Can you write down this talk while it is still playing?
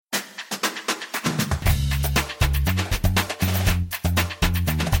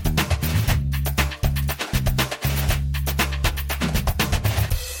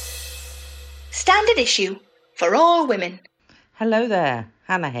and an issue for all women. Hello there,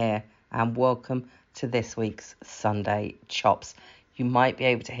 Hannah here, and welcome to this week's Sunday Chops. You might be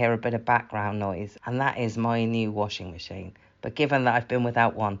able to hear a bit of background noise, and that is my new washing machine. But given that I've been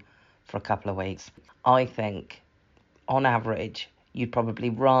without one for a couple of weeks, I think, on average, you'd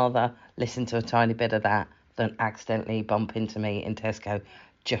probably rather listen to a tiny bit of that than accidentally bump into me in Tesco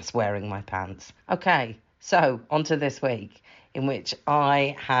just wearing my pants. Okay, so on to this week, in which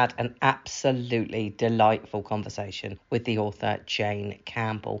I had an absolutely delightful conversation with the author Jane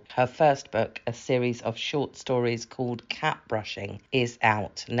Campbell. Her first book, a series of short stories called Cat Brushing, is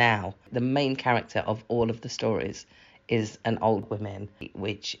out now. The main character of all of the stories is an old woman,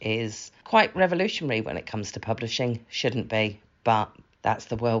 which is quite revolutionary when it comes to publishing. Shouldn't be, but that's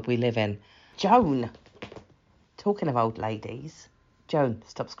the world we live in. Joan, talking of old ladies, Joan,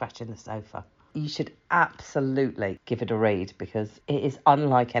 stop scratching the sofa. You should absolutely give it a read because it is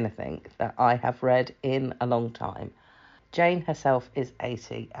unlike anything that I have read in a long time. Jane herself is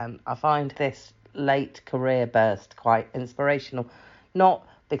 80, and I find this late career burst quite inspirational, not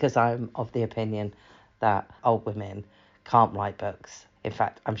because I'm of the opinion that old women can't write books. In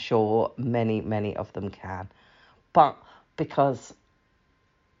fact, I'm sure many of them can, but because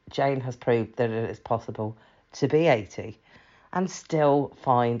Jane has proved that it is possible to be 80 and still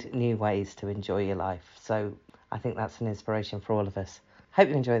find new ways to enjoy your life. So I think that's an inspiration for all of us. Hope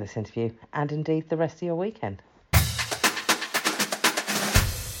you enjoy this interview and indeed the rest of your weekend.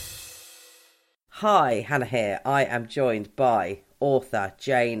 Hi, Hannah here. I am joined by author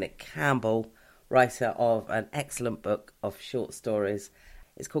Jane Campbell, writer of an excellent book of short stories.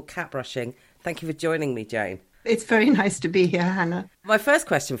 It's called Cat Brushing. Thank you for joining me, Jane. It's very nice to be here, Hannah. My first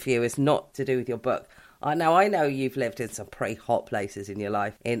question for you is not to do with your book. Now, I know you've lived in some pretty hot places in your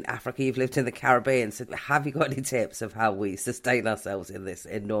life. In Africa, you've lived in the Caribbean. So have you got any tips of how we sustain ourselves in this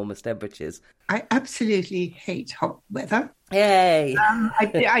enormous temperatures? I absolutely hate hot weather. Yay!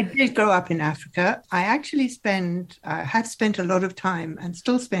 I did grow up in Africa. I actually have spent a lot of time and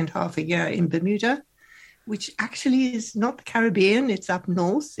still spend half a year in Bermuda, which actually is not the Caribbean. It's up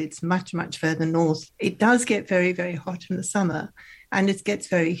north. It's much further north. It does get very, very hot in the summer. And it gets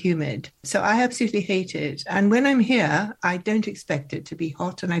very humid. So I absolutely hate it. And when I'm here, I don't expect it to be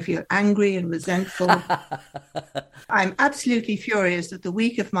hot and I feel angry and resentful. I'm absolutely furious that the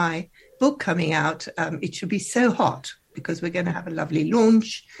week of my book coming out, it should be so hot because we're going to have a lovely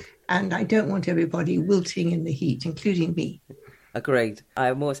launch and I don't want everybody wilting in the heat, including me. Agreed.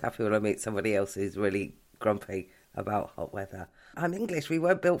 I'm always happy when I meet somebody else who's really grumpy about hot weather. I'm English. We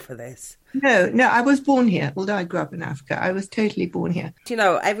weren't built for this. No, I was born here. Although I grew up in Africa, I was totally born here. Do you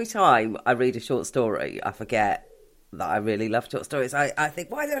know, every time I read a short story, I forget that I really love short stories. I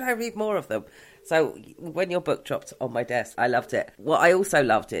think, why don't I read more of them? So when your book dropped on my desk, I loved it. What I also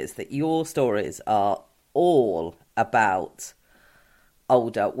loved is that your stories are all about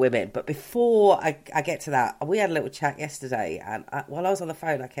older women. But before I get to that, we had a little chat yesterday, and while I was on the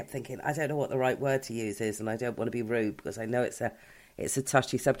phone, I kept thinking, I don't know what the right word to use is, and I don't want to be rude because I know it's a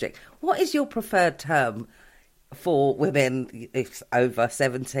touchy subject. What is your preferred term for women if over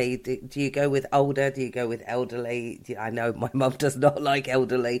 70? Do you go with older? Do you go with elderly? I know my mum does not like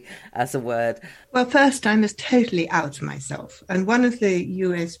elderly as a word. Well, first, I must totally out myself. And one of the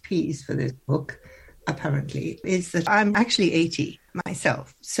USPs for this book, apparently, is that I'm actually 80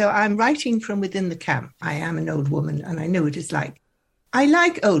 myself. So I'm writing from within the camp. I am an old woman and I know what it's like. I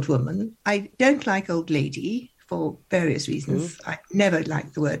like old woman. I don't like old lady for various reasons. I never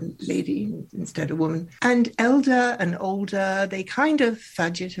liked the word lady instead of woman. And elder and older, they kind of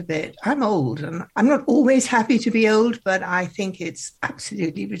fudge it a bit. I'm old and I'm not always happy to be old, but I think it's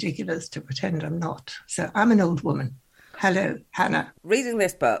absolutely ridiculous to pretend I'm not. So I'm an old woman. Hello, Hannah. Reading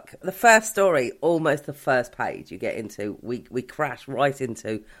this book, the first story, almost the first page you get into, we crash right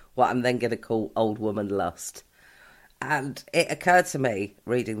into what I'm then going to call old woman lust. And it occurred to me,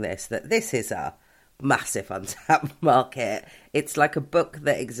 reading this, that this is a massive untapped market. It's like a book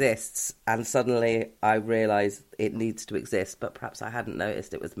that exists, and suddenly I realise it needs to exist, but perhaps I hadn't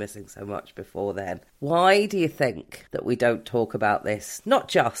noticed it was missing so much before then. Why do you think that we don't talk about this, not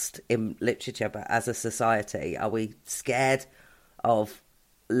just in literature, but as a society? Are we scared of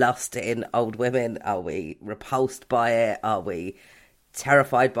lust in old women? Are we repulsed by it? Are we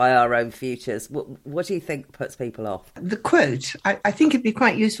terrified by our own futures? What do you think puts people off? The quote, I think it'd be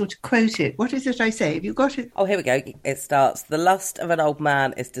quite useful to quote it. What is it I say? Have you got it? Oh, here we go. It starts, "The lust of an old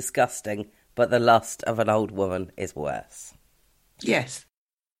man is disgusting, but the lust of an old woman is worse." Yes.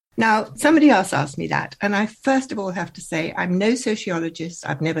 Now, somebody else asked me that, and I first of all have to say I'm no sociologist.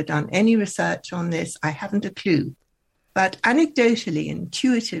 I've never done any research on this. I haven't a clue. But anecdotally,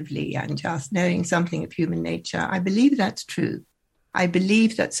 intuitively, and just knowing something of human nature, I believe that's true. I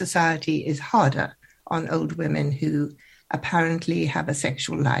believe that society is harder on old women who apparently have a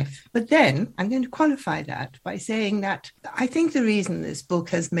sexual life. But then I'm going to qualify that by saying that I think the reason this book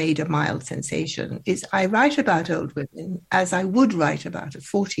has made a mild sensation is I write about old women as I would write about a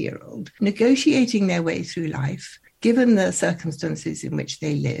 40-year-old, negotiating their way through life, given the circumstances in which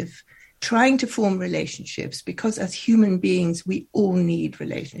they live, trying to form relationships, because as human beings, we all need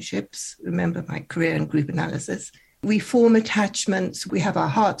relationships. Remember my career in group analysis. We form attachments, we have our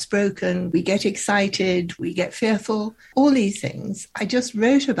hearts broken, we get excited, we get fearful, all these things. I just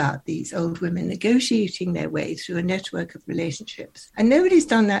wrote about these old women negotiating their way through a network of relationships. And nobody's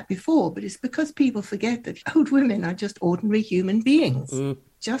done that before, but it's because people forget that old women are just ordinary human beings.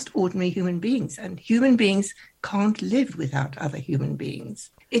 Just ordinary human beings. And human beings can't live without other human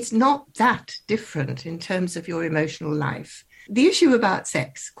beings. It's not that different in terms of your emotional life. The issue about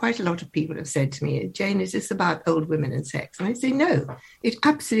sex, quite a lot of people have said to me, Jane, is this about old women and sex? And I say, no, it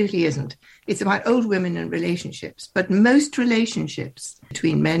absolutely isn't. It's about old women and relationships. But most relationships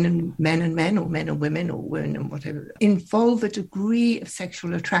between men and men, or men and women, or women and whatever, involve a degree of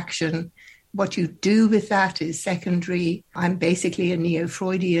sexual attraction. What you do with that is secondary. I'm basically a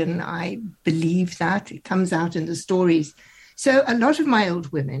neo-Freudian. I believe that. It comes out in the stories. So a lot of my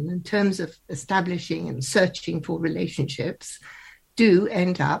old women, in terms of establishing and searching for relationships, do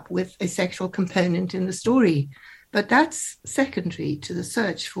end up with a sexual component in the story. But that's secondary to the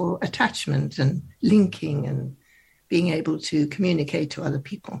search for attachment and linking and being able to communicate to other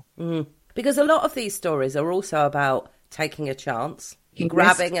people. Because a lot of these stories are also about taking a chance,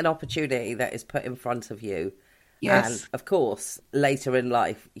 grabbing an opportunity that is put in front of you. Yes. And of course, later in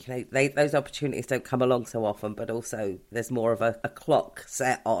life, those opportunities don't come along so often, but also there's more of a clock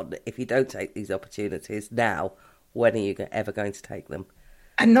set on. If you don't take these opportunities now, when are you ever going to take them?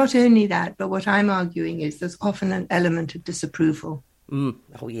 And not only that, but what I'm arguing is there's often an element of disapproval.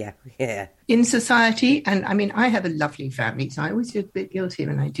 Oh, yeah. In society, and I mean, I have a lovely family, so I always feel a bit guilty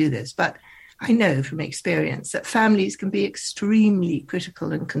when I do this, but I know from experience that families can be extremely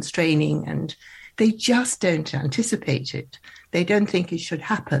critical and constraining, and they just don't anticipate it. They don't think it should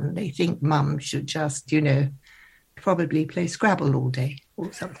happen. They think mum should just, probably play Scrabble all day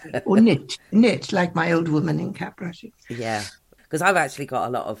or something, or knit like my old woman in cap brushing. Yeah, because I've actually got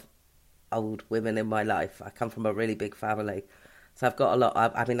a lot of old women in my life. I come from a really big family. So I've got a lot.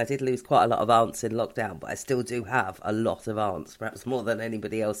 I did lose quite a lot of aunts in lockdown, but I still do have a lot of aunts, perhaps more than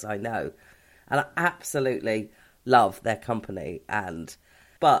anybody else I know. And I absolutely love their company.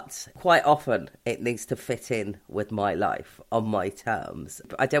 But quite often it needs to fit in with my life on my terms.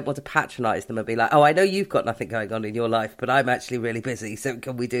 I don't want to patronise them and be like, oh, I know you've got nothing going on in your life, but I'm actually really busy, so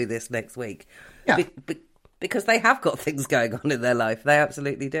can we do this next week? Yeah. Because they have got things going on in their life. They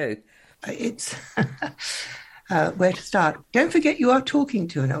absolutely do. It's where to start. Don't forget you are talking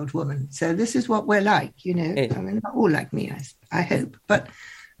to an old woman. So this is what we're like, not all like me, I hope. But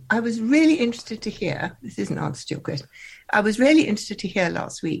I was really interested to hear, this isn't an answer to your question, I was really interested to hear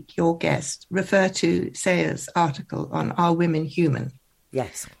last week your guest refer to Sayers' article on Are Women Human?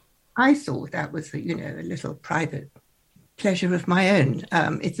 Yes. I thought that was, a little private pleasure of my own.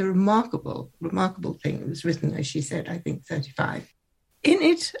 It's a remarkable thing. It was written, as she said, I think 35. In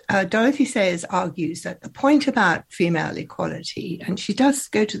it, Dorothy Sayers argues that the point about female equality, and she does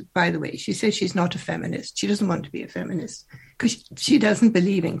go to, by the way, she says she's not a feminist. She doesn't want to be a feminist because she doesn't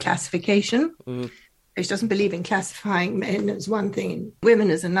believe in classification. She doesn't believe in classifying men as one thing and women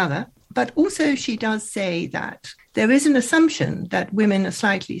as another. But also she does say that there is an assumption that women are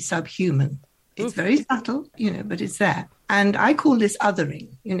slightly subhuman. It's very subtle, but it's there. And I call this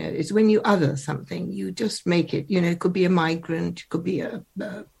othering. It's when you other something, you just make it, it could be a migrant, it could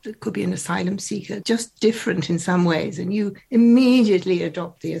be an asylum seeker, just different in some ways. And you immediately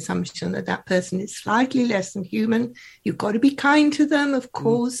adopt the assumption that that person is slightly less than human. You've got to be kind to them, of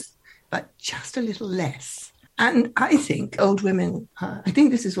course, but just a little less. And I think old women, I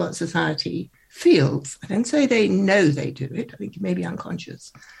think this is what society feels. I don't say they know they do it. I think it may be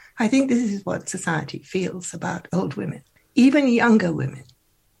unconscious. I think this is what society feels about old women. Even younger women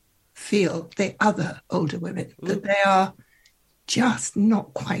feel they other older women, that they are just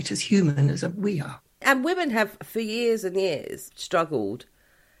not quite as human as we are. And women have, for years and years, struggled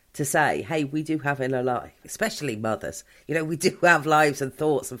to say, hey, we do have inner life, especially mothers. We do have lives and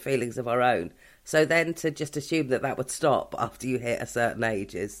thoughts and feelings of our own. So then to just assume that would stop after you hit a certain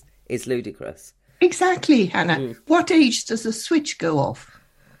age is ludicrous. Exactly, Hannah. What age does the switch go off?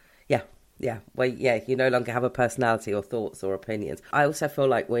 Yeah. Well, you no longer have a personality or thoughts or opinions. I also feel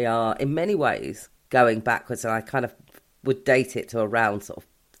like we are, in many ways, going backwards, and I kind of would date it to around sort of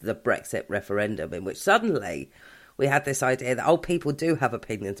the Brexit referendum, in which suddenly we had this idea that, people do have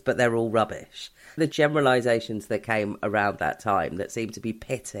opinions, but they're all rubbish. The generalisations that came around that time that seemed to be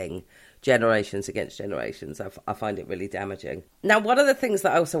pitting generations against generations, I find it really damaging. Now, one of the things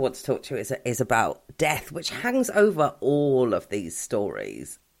that I also want to talk to you is about death, which hangs over all of these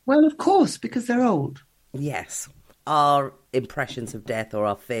stories. Well, of course, because they're old. Yes. Our impressions of death or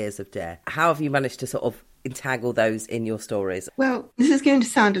our fears of death. How have you managed to sort of entangle those in your stories? Well, this is going to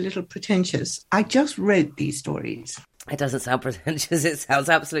sound a little pretentious. I just wrote these stories. It doesn't sound pretentious. It sounds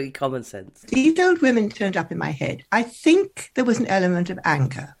absolutely common sense. These old women turned up in my head. I think there was an element of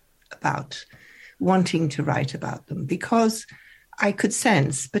anger about wanting to write about them, because I could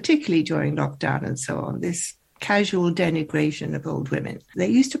sense, particularly during lockdown and so on, this casual denigration of old women. They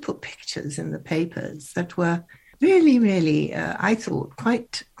used to put pictures in the papers that were really, really, I thought,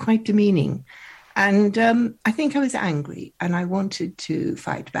 quite demeaning. And I think I was angry and I wanted to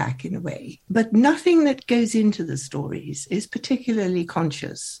fight back in a way. But nothing that goes into the stories is particularly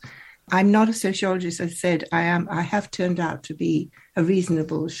conscious. I'm not a sociologist. As I said, I have turned out to be a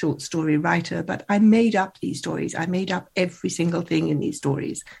reasonable short story writer, but I made up these stories. I made up every single thing in these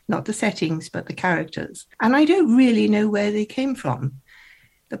stories, not the settings, but the characters. And I don't really know where they came from.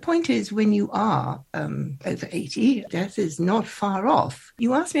 The point is, when you are over 80, death is not far off.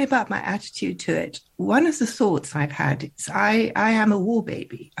 You asked me about my attitude to it. One of the thoughts I've had is I am a war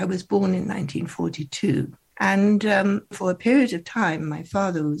baby. I was born in 1942. And for a period of time, my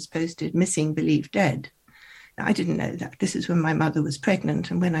father was posted missing, believed dead. Now, I didn't know that. This is when my mother was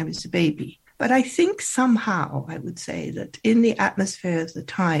pregnant and when I was a baby. But I think somehow I would say that in the atmosphere of the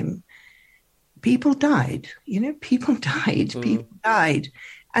time, people died. People died.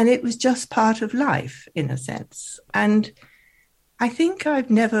 And it was just part of life, in a sense. And I think I've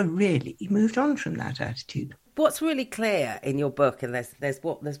never really moved on from that attitude. What's really clear in your book, and there's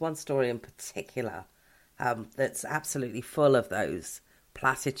one story in particular that's absolutely full of those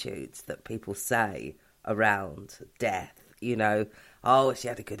platitudes that people say around death. She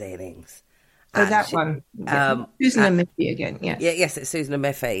had a good innings. Oh, that one. Susan and Miffy again, yes. Yes, it's Susan and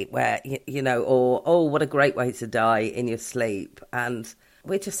Miffy, where, or, what a great way to die in your sleep. And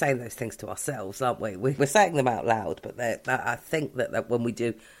we're just saying those things to ourselves, aren't we? We're saying them out loud, but I think that when we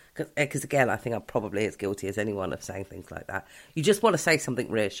do, because again, I think I'm probably as guilty as anyone of saying things like that. You just want to say something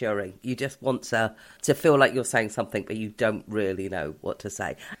reassuring. You just want to feel like you're saying something, but you don't really know what to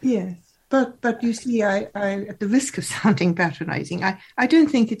say. Yes. But you see, I at the risk of sounding patronising, I don't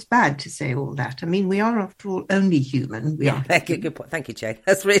think it's bad to say all that. I mean, we are, after all, only human. Thank you. Good point. Thank you, Jane.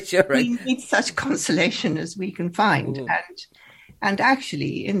 That's reassuring. We need such consolation as we can find. Mm. And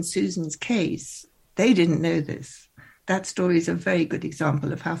actually, in Susan's case, they didn't know this. That story is a very good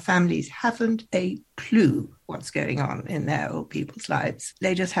example of how families haven't a clue what's going on in their old people's lives.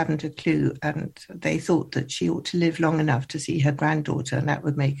 They just haven't a clue, and they thought that she ought to live long enough to see her granddaughter, and that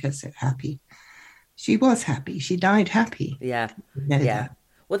would make her so happy. She was happy. She died happy. Yeah.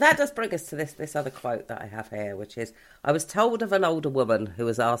 Well, that does bring us to this other quote that I have here, which is, I was told of an older woman who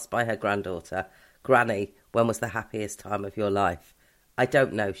was asked by her granddaughter, Granny, when was the happiest time of your life? I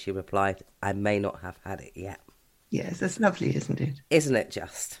don't know, she replied. I may not have had it yet. Yes, that's lovely, isn't it? Isn't it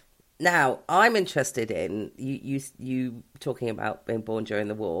just? Now, I'm interested in you talking about being born during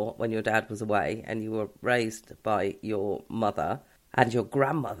the war when your dad was away and you were raised by your mother and your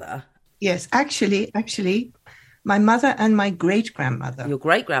grandmother. Yes, actually, my mother and my great-grandmother. Your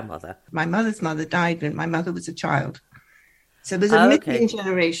great-grandmother? My mother's mother died when my mother was a child. So there's a missing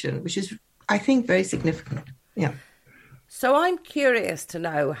generation, which is, I think, very significant. Yeah. So I'm curious to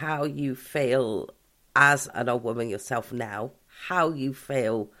know how you feel as an old woman yourself now, how you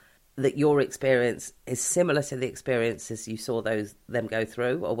feel that your experience is similar to the experiences you saw them go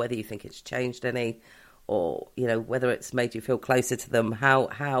through, or whether you think it's changed any, or whether it's made you feel closer to them,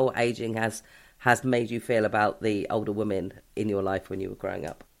 how aging has made you feel about the older women in your life when you were growing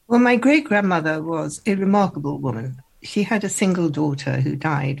up. Well, my great-grandmother was a remarkable woman. She had a single daughter who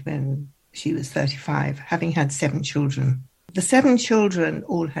died when she was 35, having had 7 children. The 7 children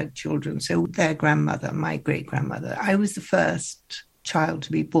all had children, so their grandmother, my great-grandmother, I was the first child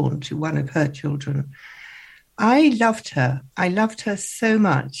to be born to one of her children. I loved her. I loved her so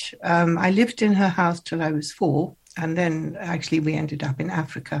much. I lived in her house till I was 4, and then actually we ended up in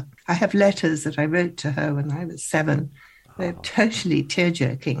Africa. I have letters that I wrote to her when I was 7. They're totally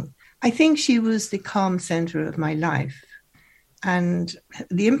tear-jerking. I think she was the calm centre of my life. And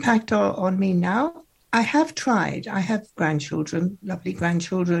the impact on me now, I have tried. I have grandchildren, lovely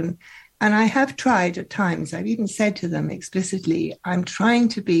grandchildren, and I have tried at times. I've even said to them explicitly, I'm trying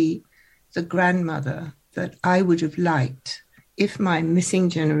to be the grandmother that I would have liked if my missing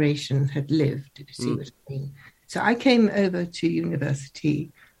generation had lived, if you see what I mean. So I came over to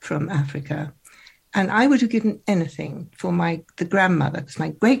university from Africa, and I would have given anything for the grandmother, because my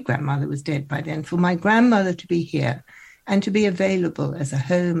great-grandmother was dead by then, for my grandmother to be here and to be available as a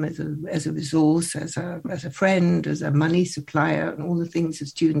home, as a resource, as a friend, as a money supplier, and all the things that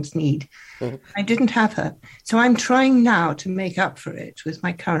students need. I didn't have her. So I'm trying now to make up for it with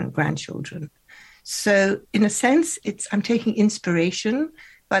my current grandchildren. So in a sense, I'm taking inspiration,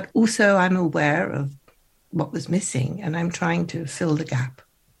 but also I'm aware of what was missing, and I'm trying to fill the gap.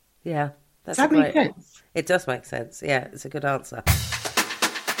 Yeah, that's Does that make sense? It does make sense. Yeah, it's a good answer.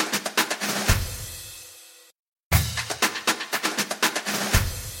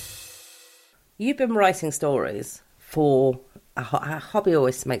 You've been writing stories for a hobby.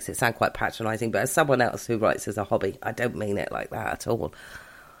 Always makes it sound quite patronising, but as someone else who writes as a hobby, I don't mean it like that at all.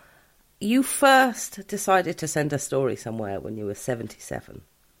 You first decided to send a story somewhere when you were 77.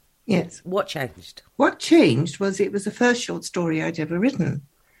 Yes. What changed? What changed was it was the first short story I'd ever written.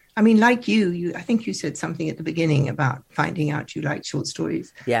 I mean, like you, I think you said something at the beginning about finding out you liked short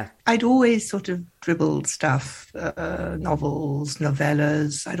stories. Yeah. I'd always sort of dribbled stuff, novels,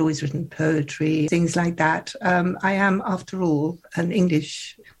 novellas. I'd always written poetry, things like that. I am, after all, an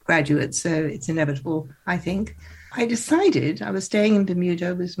English graduate, so it's inevitable, I think. I decided I was staying in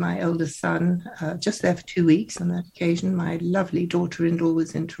Bermuda with my oldest son, just there for 2 weeks on that occasion. My lovely daughter-in-law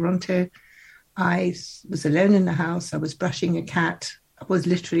was in Toronto. I was alone in the house. I was brushing a cat. I was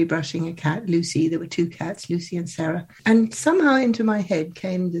literally brushing a cat, Lucy. There were 2 cats, Lucy and Sarah. And somehow into my head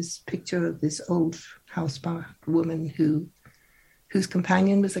came this picture of this old housebound woman whose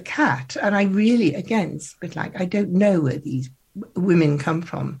companion was a cat. And I really, again, it's a bit like, I don't know where these women come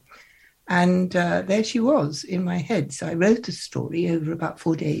from. And there she was in my head. So I wrote the story over about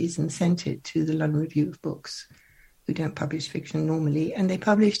 4 days and sent it to the London Review of Books, who don't publish fiction normally. And they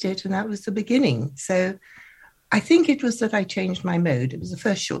published it, and that was the beginning. So I think it was that I changed my mode. It was the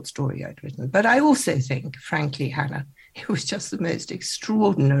first short story I'd written. But I also think, frankly, Hannah, it was just the most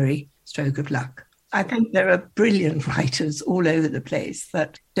extraordinary stroke of luck. I think there are brilliant writers all over the place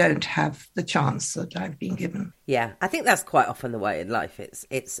that don't have the chance that I've been given. Yeah, I think that's quite often the way in life.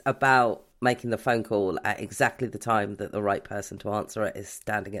 It's about making the phone call at exactly the time that the right person to answer it is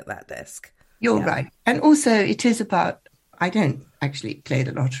standing at that desk. You're right. And also it is about, I don't actually play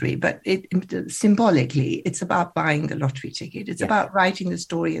the lottery, but symbolically, it's about buying the lottery ticket. It's about writing the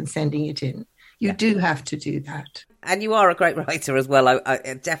story and sending it in. You do have to do that. And you are a great writer as well,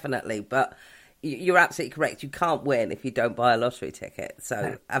 I definitely, but you're absolutely correct. You can't win if you don't buy a lottery ticket.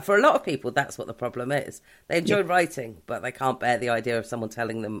 So and for a lot of people, that's what the problem is. They enjoy writing, but they can't bear the idea of someone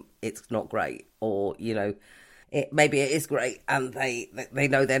telling them it's not great, or, maybe it is great and they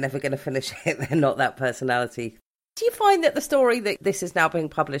know they're never going to finish it. They're not that personality. Do you find that the story that this is now being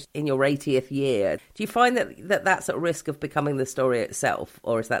published in your 80th year, do you find that that's at risk of becoming the story itself,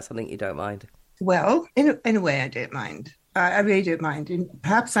 or is that something you don't mind? Well, in a way, I don't mind. I really don't mind. And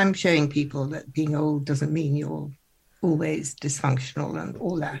perhaps I'm showing people that being old doesn't mean you're always dysfunctional and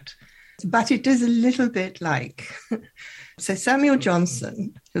all that. But it is a little bit like... So Samuel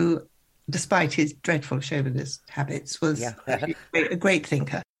Johnson, who, despite his dreadful chauvinist habits, was a great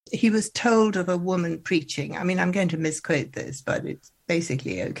thinker. He was told of a woman preaching. I mean, I'm going to misquote this, but it's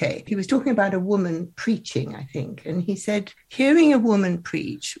basically okay. He was talking about a woman preaching, I think. And he said, hearing a woman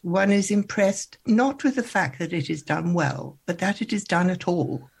preach, one is impressed not with the fact that it is done well, but that it is done at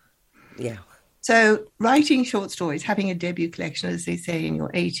all. Yeah. So writing short stories, having a debut collection, as they say in your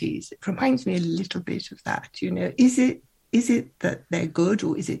 80s, it reminds me a little bit of that. Is it that they're good,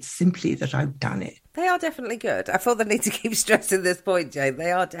 or is it simply that I've done it? They are definitely good. I feel the need to keep stressing this point, Jane.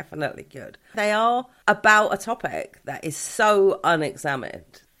 They are definitely good. They are about a topic that is so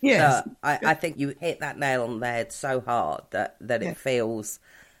unexamined. Yes. I think you hit that nail on the head so hard that it feels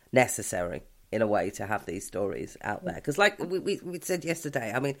necessary in a way to have these stories out there. Because like we said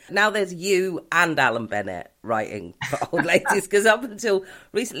yesterday, I mean, now there's you and Alan Bennett writing for old ladies, because up until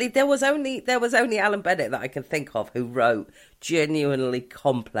recently there was only Alan Bennett that I can think of who wrote genuinely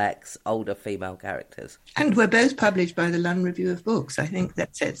complex older female characters. And we're both published by the London Review of Books. I think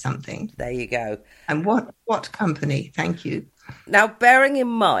that said something. There you go. And what company? Thank you. Now, bearing in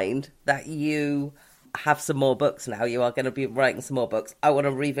mind that you have some more books now. You are going to be writing some more books. I want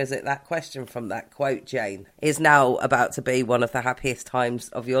to revisit that question from that quote, Jane. Is now about to be one of the happiest times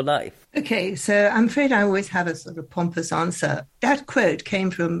of your life? Okay, so I'm afraid I always have a sort of pompous answer. That quote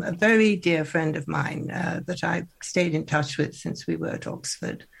came from a very dear friend of mine that I've stayed in touch with since we were at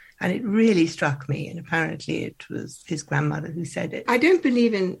Oxford. And it really struck me. And apparently it was his grandmother who said it. I don't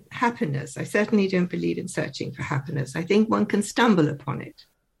believe in happiness. I certainly don't believe in searching for happiness. I think one can stumble upon it.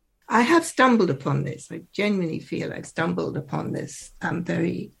 I have stumbled upon this. I genuinely feel I've stumbled upon this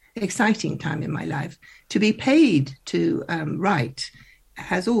very exciting time in my life. To be paid to write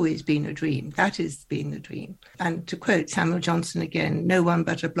has always been a dream. That has been the dream. And to quote Samuel Johnson again, no one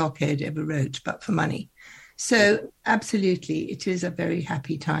but a blockhead ever wrote but for money. So absolutely, it is a very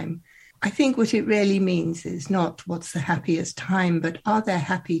happy time. I think what it really means is not what's the happiest time, but are there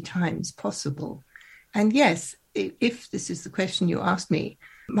happy times possible? And yes, if this is the question you asked me,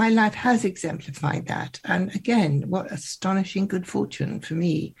 my life has exemplified that. And again, what astonishing good fortune for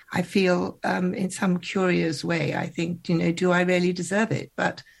me. I feel in some curious way, I think, do I really deserve it?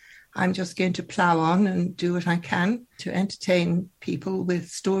 But I'm just going to plow on and do what I can to entertain people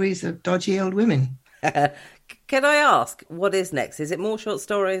with stories of dodgy old women. Can I ask, what is next? Is it more short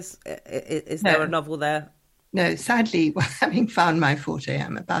stories? Is there a novel there? No, sadly, having found my forte,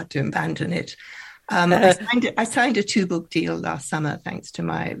 I'm about to abandon it. I signed a 2-book deal last summer, thanks to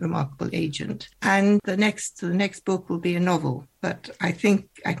my remarkable agent. And the next book will be a novel. But I think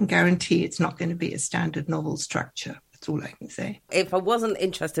I can guarantee it's not going to be a standard novel structure. That's all I can say. If I wasn't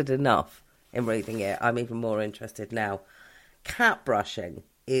interested enough in reading it, I'm even more interested now. Cat Brushing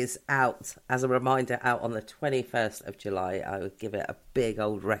is out, as a reminder, out on the 21st of July. I would give it a big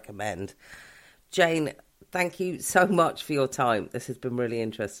old recommend. Jane, thank you so much for your time. This has been really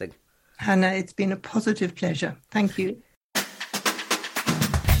interesting. Hannah, it's been a positive pleasure. Thank you.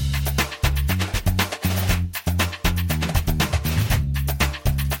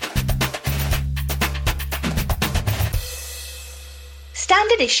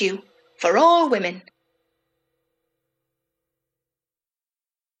 Standard issue for all women.